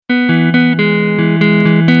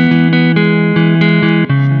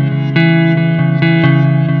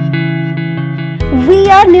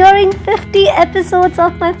episodes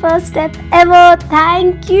of my first step ever.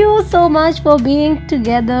 Thank you so much for being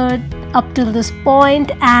together up till this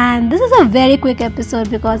point. And this is a very quick episode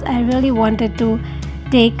because I really wanted to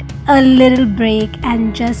take a little break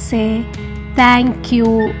and just say thank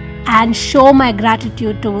you and show my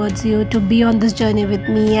gratitude towards you to be on this journey with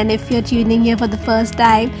me. And if you're tuning here for the first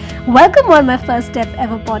time, welcome on my first step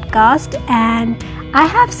ever podcast. And I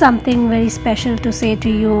have something very special to say to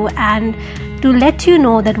you and to let you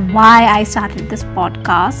know that why I started this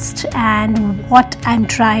podcast and what I'm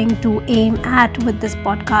trying to aim at with this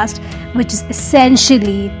podcast, which is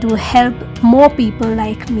essentially to help more people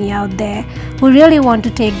like me out there who really want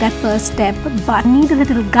to take that first step but need a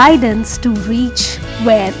little guidance to reach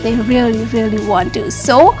where they really want to.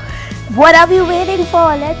 So, what are we waiting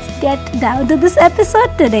for? Let's get down to this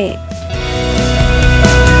episode today.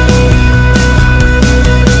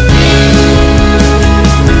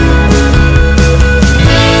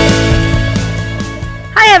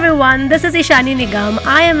 Hi everyone, this is Ishani Nigam.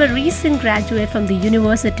 I am a recent graduate from the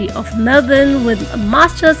University of Melbourne with a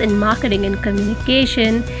Masters in Marketing and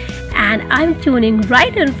Communication, and I'm tuning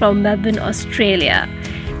right in from Melbourne, Australia.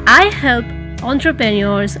 I help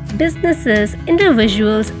entrepreneurs, businesses,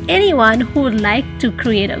 individuals, anyone who would like to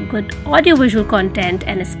create a good audiovisual content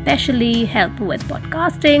and especially help with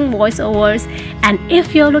podcasting, voiceovers, and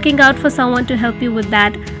if you're looking out for someone to help you with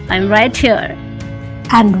that, I'm right here.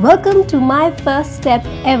 And welcome to my first step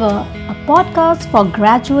ever, a podcast for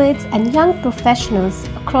graduates and young professionals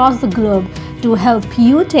across the globe to help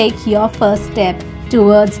you take your first step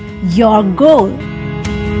towards your goal.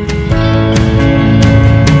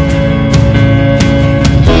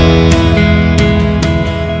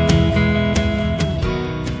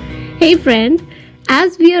 Hey friend,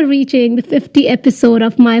 as we are reaching the 50th episode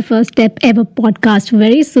of my first step ever podcast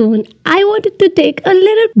very soon, I wanted to take a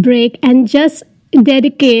little break and just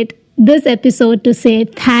dedicate this episode to say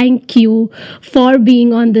thank you for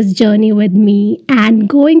being on this journey with me and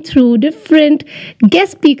going through different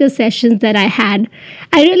guest speaker sessions that I had.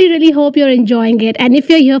 I really hope you're enjoying it, and if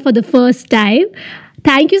you're here for the first time,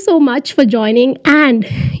 thank you so much for joining, and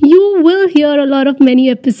you will hear a lot of many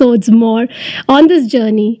episodes more on this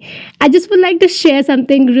journey. I just would like to share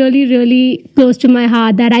something really close to my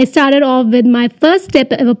heart that I started off with my first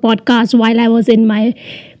step ever podcast while I was in my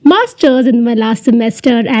Masters in my last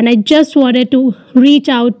semester, and I just wanted to reach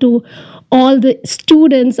out to all the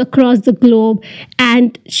students across the globe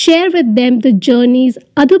and share with them the journeys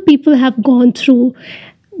other people have gone through,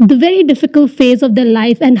 the very difficult phase of their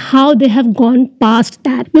life and how they have gone past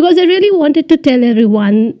that. Because I really wanted to tell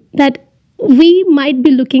everyone that we might be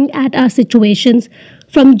looking at our situations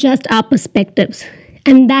from just our perspectives,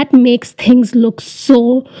 and that makes things look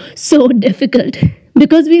so difficult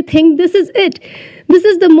because we think this is it. This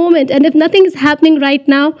is the moment, and if nothing is happening right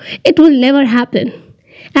now, it will never happen.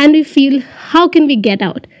 And we feel, how can we get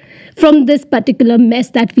out from this particular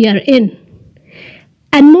mess that we are in?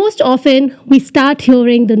 And most often, we start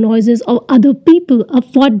hearing the noises of other people,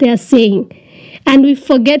 of what they are saying. And we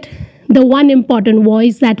forget the one important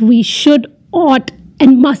voice that we should, ought,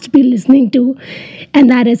 and must be listening to, and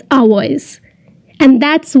that is our voice. And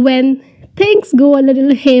that's when things go a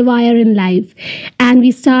little haywire in life, and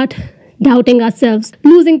we start doubting ourselves,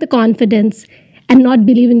 losing the confidence, and not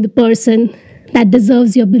believing the person that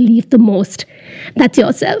deserves your belief the most. That's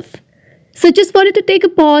yourself. So just wanted to take a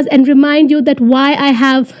pause and remind you that why I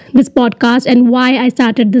have this podcast and why I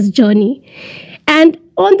started this journey. And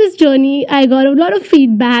on this journey, I got a lot of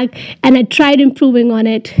feedback and I tried improving on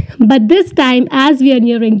it. But this time, as we are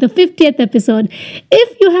nearing the 50th episode,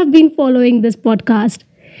 if you have been following this podcast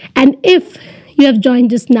and if you have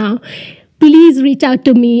joined just now, please reach out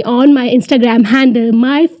to me on my Instagram handle,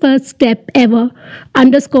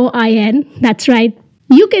 myfirststepever_IN. That's right.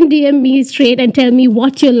 You can DM me straight and tell me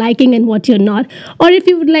what you're liking and what you're not. Or if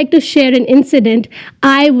you would like to share an incident,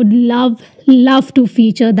 I would love to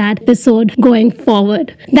feature that episode going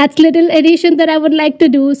forward. That's little addition that I would like to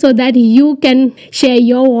do so that you can share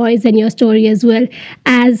your voice and your story as well,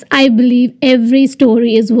 as I believe every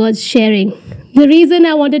story is worth sharing. The reason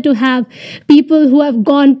I wanted to have people who have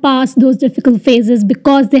gone past those difficult phases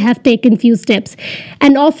because they have taken few steps.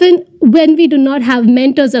 And often when we do not have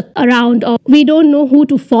mentors around or we don't know who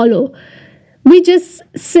to follow, we just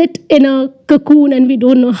sit in a cocoon and we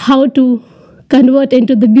don't know how to convert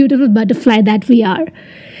into the beautiful butterfly that we are.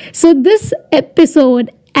 So this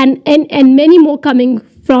episode and many more coming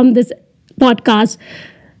from this podcast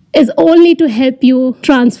is only to help you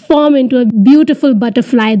transform into a beautiful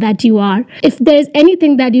butterfly that you are. If there's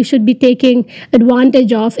anything that you should be taking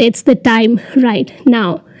advantage of, it's the time right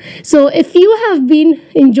now. So if you have been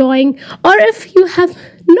enjoying, or if you have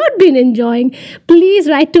not been enjoying, please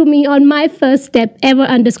write to me on my first step ever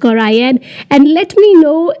 _IN and let me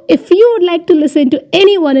know if you would like to listen to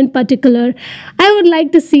anyone in particular. I would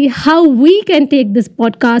like to see how we can take this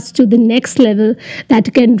podcast to the next level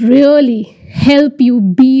that can really help you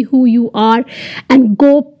be who you are and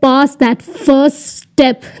go past that first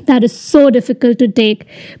step that is so difficult to take.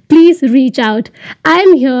 Please reach out.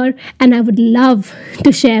 I'm here and I would love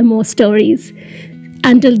to share more stories.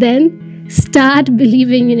 Until then, start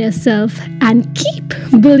believing in yourself and keep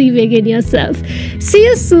believing in yourself. See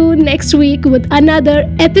you soon next week with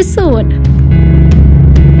another episode.